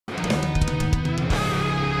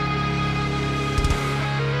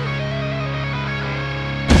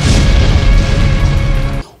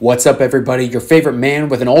What's up, everybody? Your favorite man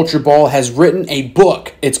with an Ultra Ball has written a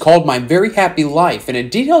book. It's called My Very Happy Life, and it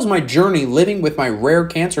details my journey living with my rare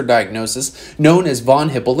cancer diagnosis known as von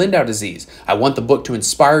Hippel-Lindau disease. I want the book to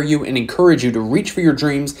inspire you and encourage you to reach for your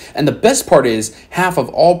dreams, and the best part is, half of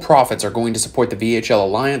all profits are going to support the VHL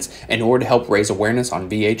Alliance in order to help raise awareness on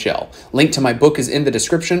VHL. Link to my book is in the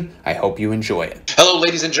description. I hope you enjoy it. Hello,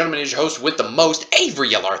 ladies and gentlemen, it's your host with the most, Avery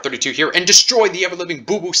LR32 here, and destroy the ever-living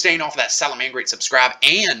boo-boo stain off that Salamangreat subscribe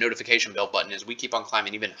and notification bell button as we keep on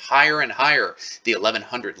climbing even higher and higher the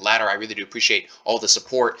 1100 ladder. I really do appreciate all the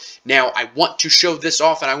support. Now, I want to show this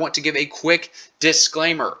off, and I want to give a quick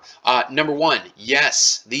disclaimer. Number one,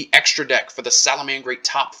 yes, the extra deck for the Salamangreat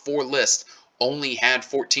top 4 list only had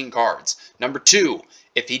 14 cards. Number two,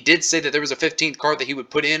 if he did say that there was a 15th card that he would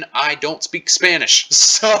put in, I don't speak Spanish,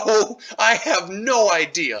 so I have no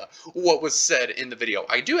idea what was said in the video.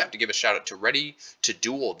 I do have to give a shout out to Ready to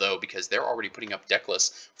Duel, though, because they're already putting up deck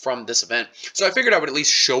lists from this event. So I figured I would at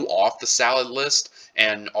least show off the salad list,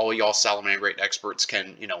 and all y'all Salamangreat experts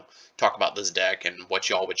can, you know, talk about this deck and what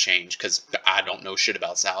y'all would change, because I don't know shit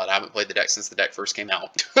about Salad. I haven't played the deck since the deck first came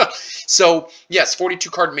out. So, yes, 42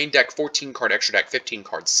 card main deck, 14 card extra deck, 15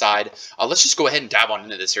 card side. Let's just go ahead and dive on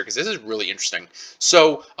into this here, because this is really interesting.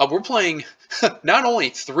 So, we're playing not only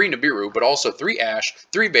 3 Nibiru, but also 3 Ash,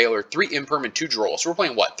 3 Baylor, 3 Imperm, and 2 Droll. So we're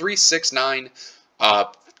playing, what, 3, 6, 9,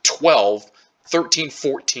 12, 13,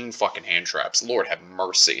 14 fucking hand traps. Lord have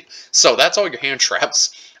mercy. So that's all your hand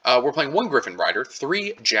traps. We're playing 1 Griffin Rider,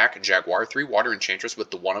 3 Jack Jaguar, 3 Water Enchantress with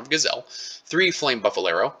the 1 of Gazelle, 3 Flame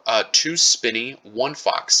Buffalero, 2 Spinny, 1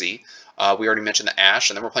 Foxy. We already mentioned the Ash,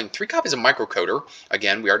 and then we're playing 3 copies of Microcoder.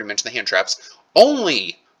 Again, we already mentioned the hand traps.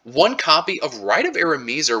 Only 1 copy of Rite of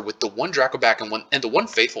Arameser with the 1 Dracoback and the 1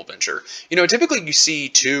 Faithful Venture. You know, typically you see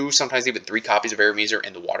 2, sometimes even 3 copies of Arameser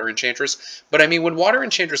and the Water Enchantress. But I mean, when Water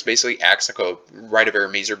Enchantress basically acts like a Rite of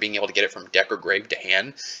Arameser, being able to get it from deck or grave to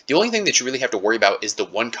hand, the only thing that you really have to worry about is the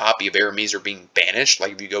 1 copy of Arameser being banished,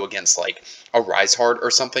 like if you go against like a Rise Hard or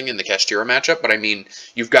something in the Kashtira matchup. But I mean,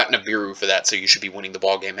 you've got Nibiru for that, so you should be winning the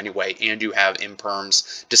ball game anyway, and you have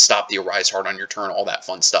Imperms to stop the Rise Hard on your turn, all that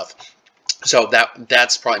fun stuff. So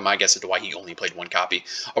that's probably my guess as to why he only played 1 copy.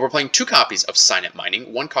 We're playing 2 copies of Signet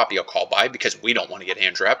Mining, 1 copy of Call By, because we don't want to get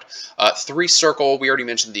hand trapped. 3 Circle, we already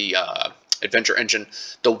mentioned the Adventure Engine,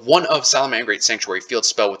 the 1 of Salamangreat Sanctuary Field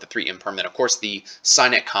Spell with the 3 Impermanent, of course the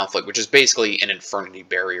Signet Conflict, which is basically an Infernity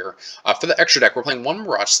Barrier. For the extra deck, we're playing 1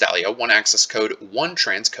 Mirage Stallia, 1 Access Code, 1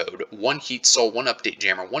 Transcode, 1 Heat Soul, 1 Update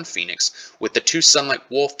Jammer, 1 Phoenix, with the 2 Sunlight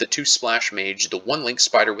Wolf, the 2 Splash Mage, the 1 Link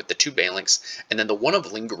Spider with the 2 Balinks, and then the 1 of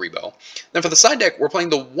Lingaribo. Then for the side deck, we're playing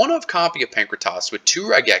the 1 of copy of Pancratos with 2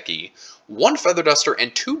 Raigeki, 1 Feather Duster,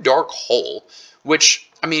 and 2 Dark Hole, which,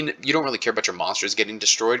 I mean, you don't really care about your monsters getting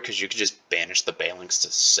destroyed because you could just banish the Balinks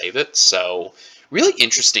to save it. So, really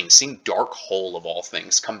interesting seeing Dark Hole, of all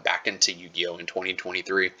things, come back into Yu-Gi-Oh! In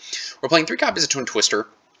 2023. We're playing 3 copies of Twin Twister,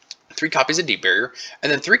 3 copies of Deep Barrier,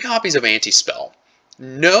 and then 3 copies of Anti-Spell.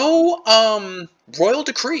 No Royal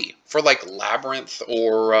Decree for like Labyrinth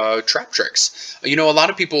or Trap Tricks. You know, a lot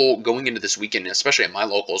of people going into this weekend, especially at my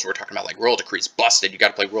locals, we're talking about like Royal Decree's busted. You got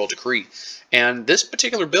to play Royal Decree. And this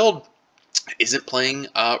particular build isn't playing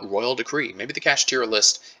Royal Decree. Maybe the Kashtira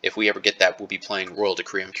list, if we ever get that, will be playing Royal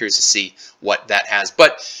Decree. I'm curious to see what that has.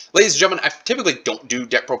 But, ladies and gentlemen, I typically don't do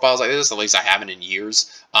deck profiles like this. At least I haven't in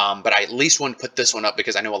years. But I at least want to put this one up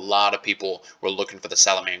because I know a lot of people were looking for the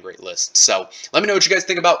Salamangreat list. So, let me know what you guys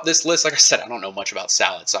think about this list. Like I said, I don't know much about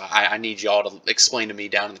Salad, so I need y'all to explain to me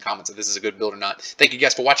down in the comments if this is a good build or not. Thank you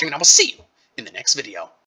guys for watching, and I will see you in the next video.